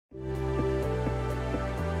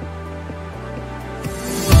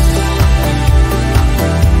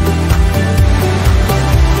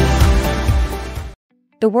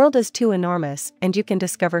The world is too enormous, and you can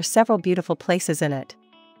discover several beautiful places in it.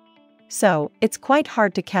 So, it's quite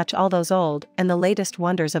hard to catch all those old and the latest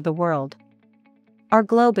wonders of the world. Our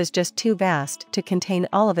globe is just too vast to contain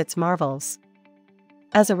all of its marvels.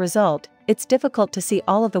 As a result, it's difficult to see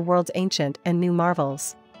all of the world's ancient and new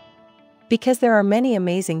marvels. Because there are many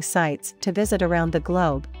amazing sites to visit around the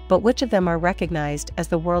globe, but which of them are recognized as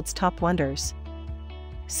the world's top wonders?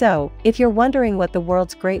 So, if you're wondering what the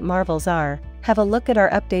world's great marvels are, have a look at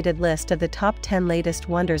our updated list of the top 10 latest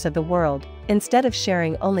wonders of the world. Instead of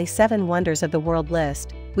sharing only 7 wonders of the world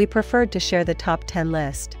list, we preferred to share the top 10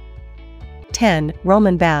 list. 10.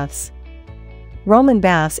 Roman baths. Roman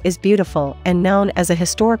baths is beautiful and known as a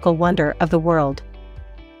historical wonder of the world.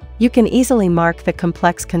 You can easily mark the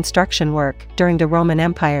complex construction work during the Roman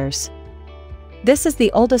empires. This is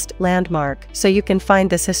the oldest landmark, so you can find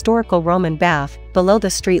this historical Roman bath below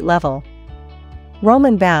the street level.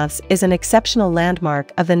 Roman baths is an exceptional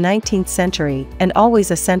landmark of the 19th century and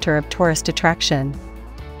always a center of tourist attraction.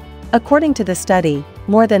 According to the study,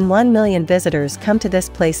 more than 1 million visitors come to this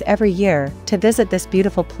place every year to visit this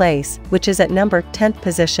beautiful place, which is at number 10th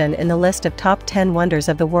position in the list of top 10 wonders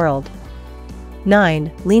of the world.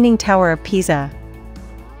 9. Leaning Tower of Pisa.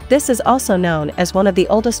 This is also known as one of the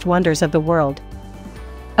oldest wonders of the world.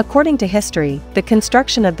 According to history, the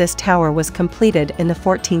construction of this tower was completed in the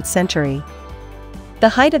 14th century. The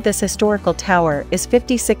height of this historical tower is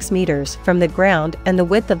 56 meters from the ground, and the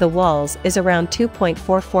width of the walls is around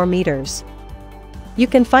 2.44 meters. You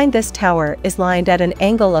can find this tower is lined at an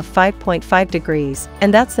angle of 5.5 degrees,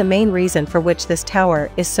 and that's the main reason for which this tower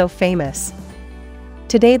is so famous.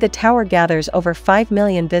 Today the tower gathers over 5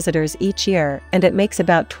 million visitors each year, and it makes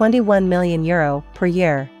about €21 million per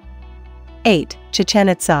year. 8. Chichen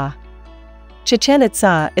Itza. Chichen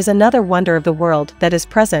Itza is another wonder of the world that is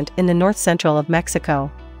present in the north-central of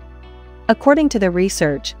Mexico. According to the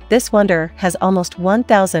research, this wonder has almost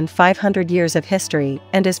 1,500 years of history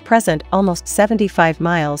and is present almost 75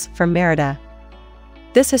 miles from Mérida.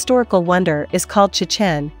 This historical wonder is called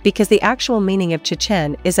Chichen because the actual meaning of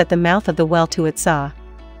Chichen is at the mouth of the well to Itza.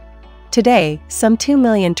 Today, some 2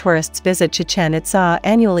 million tourists visit Chichen Itza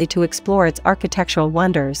annually to explore its architectural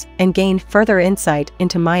wonders and gain further insight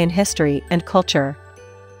into Mayan history and culture.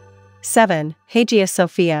 7. Hagia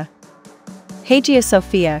Sophia. Hagia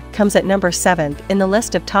Sophia comes at number 7 in the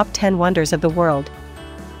list of top 10 wonders of the world.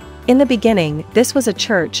 In the beginning, this was a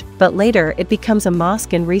church, but later it becomes a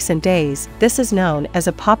mosque in recent days. This is known as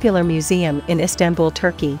a popular museum in Istanbul,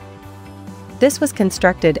 Turkey. This was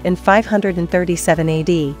constructed in 537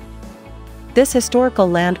 AD. This historical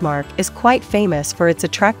landmark is quite famous for its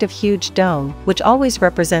attractive huge dome, which always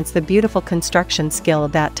represents the beautiful construction skill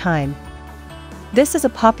of that time. This is a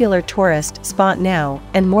popular tourist spot now,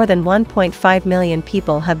 and more than 1.5 million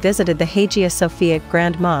people have visited the Hagia Sophia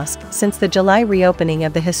Grand Mosque since the July reopening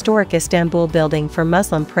of the historic Istanbul building for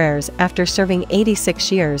Muslim prayers after serving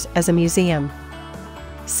 86 years as a museum.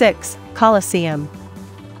 6. Colosseum.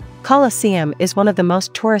 Colosseum is one of the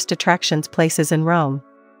most tourist attractions places in Rome.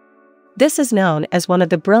 This is known as one of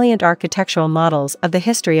the brilliant architectural models of the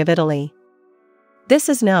history of Italy. This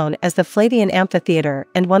is known as the Flavian Amphitheater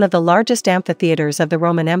and one of the largest amphitheaters of the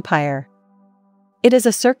Roman Empire. It is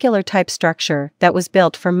a circular-type structure that was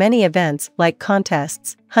built for many events like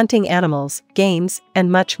contests, hunting animals, games,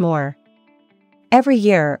 and much more. Every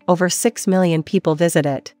year, over 6 million people visit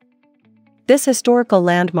it. This historical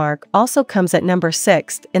landmark also comes at number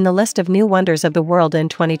 6 in the list of new wonders of the world in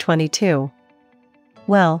 2022.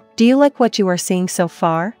 Well, do you like what you are seeing so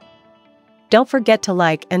far? Don't forget to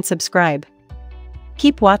like and subscribe.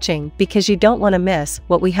 Keep watching because you don't want to miss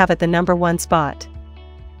what we have at the number 1 spot.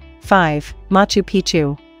 5. Machu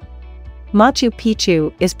Picchu. Machu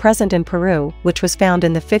Picchu is present in Peru, which was found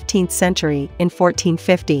in the 15th century in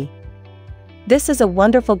 1450. This is a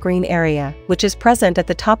wonderful green area, which is present at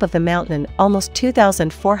the top of the mountain almost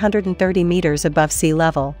 2,430 meters above sea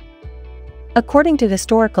level. According to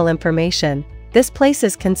historical information, this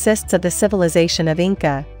place consists of the civilization of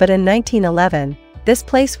Inca, but in 1911, this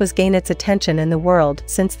place was gain its attention in the world.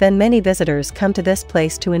 Since then many visitors come to this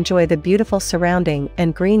place to enjoy the beautiful surrounding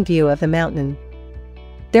and green view of the mountain.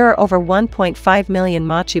 There are over 1.5 million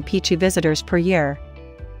Machu Picchu visitors per year.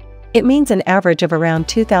 It means an average of around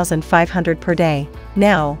 2,500 per day.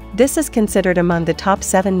 Now, this is considered among the top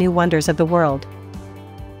 7 new wonders of the world.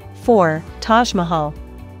 4. Taj Mahal.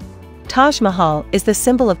 Taj Mahal is the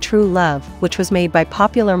symbol of true love, which was made by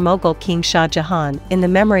popular Mughal King Shah Jahan in the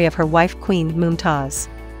memory of her wife Queen Mumtaz.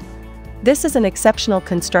 This is an exceptional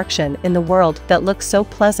construction in the world that looks so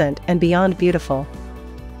pleasant and beyond beautiful.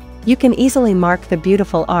 You can easily mark the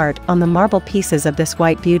beautiful art on the marble pieces of this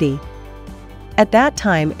white beauty. At that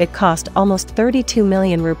time it cost almost 32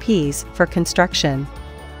 million rupees for construction.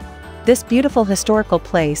 This beautiful historical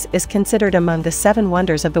place is considered among the 7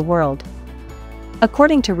 wonders of the world.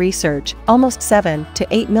 According to research, almost 7 to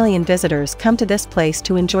 8 million visitors come to this place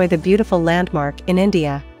to enjoy the beautiful landmark in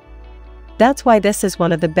India. That's why this is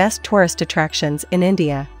one of the best tourist attractions in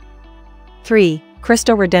India. 3.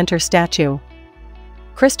 Cristo Redentor Statue.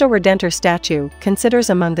 Cristo Redentor statue considers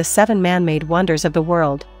among the 7 man-made wonders of the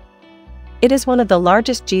world. It is one of the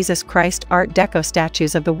largest Jesus Christ Art Deco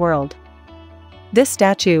statues of the world. This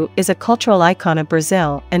statue is a cultural icon of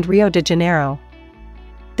Brazil and Rio de Janeiro.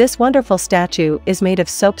 This wonderful statue is made of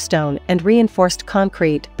soapstone and reinforced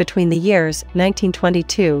concrete between the years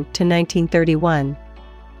 1922 to 1931.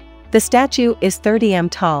 The statue is 30 m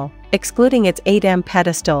tall, excluding its 8 m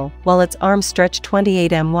pedestal, while its arms stretch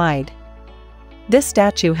 28 m wide. This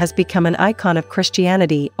statue has become an icon of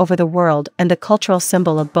Christianity over the world and a cultural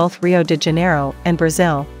symbol of both Rio de Janeiro and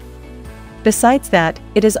Brazil. Besides that,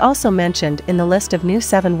 it is also mentioned in the list of new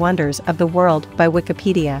 7 wonders of the world by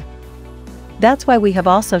Wikipedia. That's why we have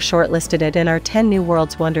also shortlisted it in our 10 New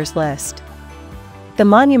World's Wonders list. The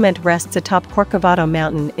monument rests atop Corcovado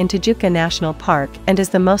Mountain in Tijuca National Park and is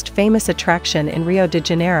the most famous attraction in Rio de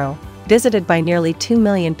Janeiro, visited by nearly 2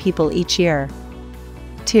 million people each year.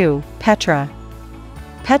 2. Petra.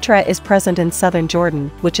 Petra is present in southern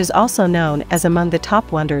Jordan, which is also known as among the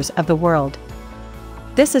top wonders of the world.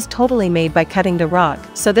 This is totally made by cutting the rock,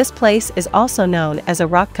 so this place is also known as a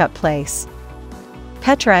rock-cut place.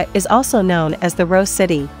 Petra is also known as the Rose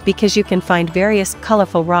City because you can find various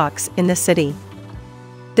colorful rocks in the city.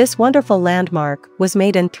 This wonderful landmark was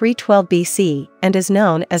made in 312 BC and is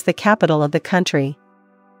known as the capital of the country.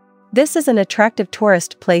 This is an attractive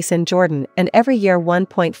tourist place in Jordan, and every year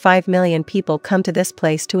 1.5 million people come to this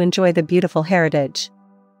place to enjoy the beautiful heritage.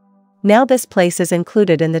 Now this place is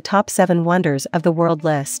included in the top 7 wonders of the world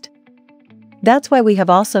list. That's why we have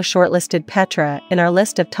also shortlisted Petra in our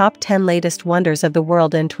list of top 10 latest wonders of the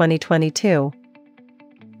world in 2022.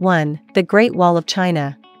 1. The Great Wall of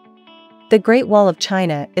China. The Great Wall of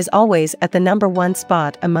China is always at the number 1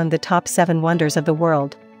 spot among the top 7 wonders of the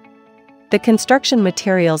world. The construction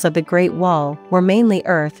materials of the Great Wall were mainly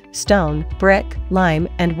earth, stone, brick, lime,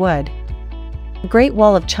 and wood. The Great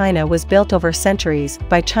Wall of China was built over centuries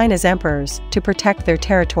by China's emperors to protect their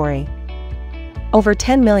territory. Over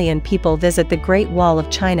 10 million people visit the Great Wall of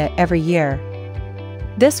China every year.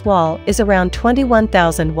 This wall is around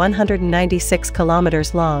 21,196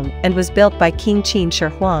 kilometers long and was built by King Qin Shi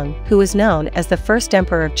Huang, who is known as the first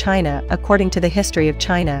emperor of China according to the history of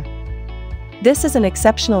China. This is an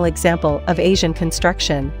exceptional example of Asian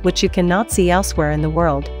construction, which you cannot see elsewhere in the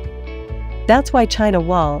world. That's why China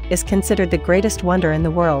Wall is considered the greatest wonder in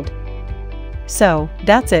the world. So,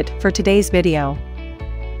 that's it for today's video.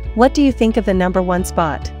 What do you think of the number 1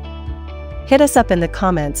 spot? Hit us up in the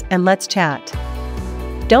comments and let's chat.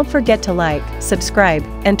 Don't forget to like, subscribe,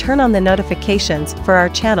 and turn on the notifications for our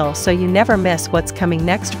channel so you never miss what's coming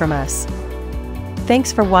next from us.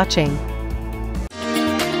 Thanks for watching.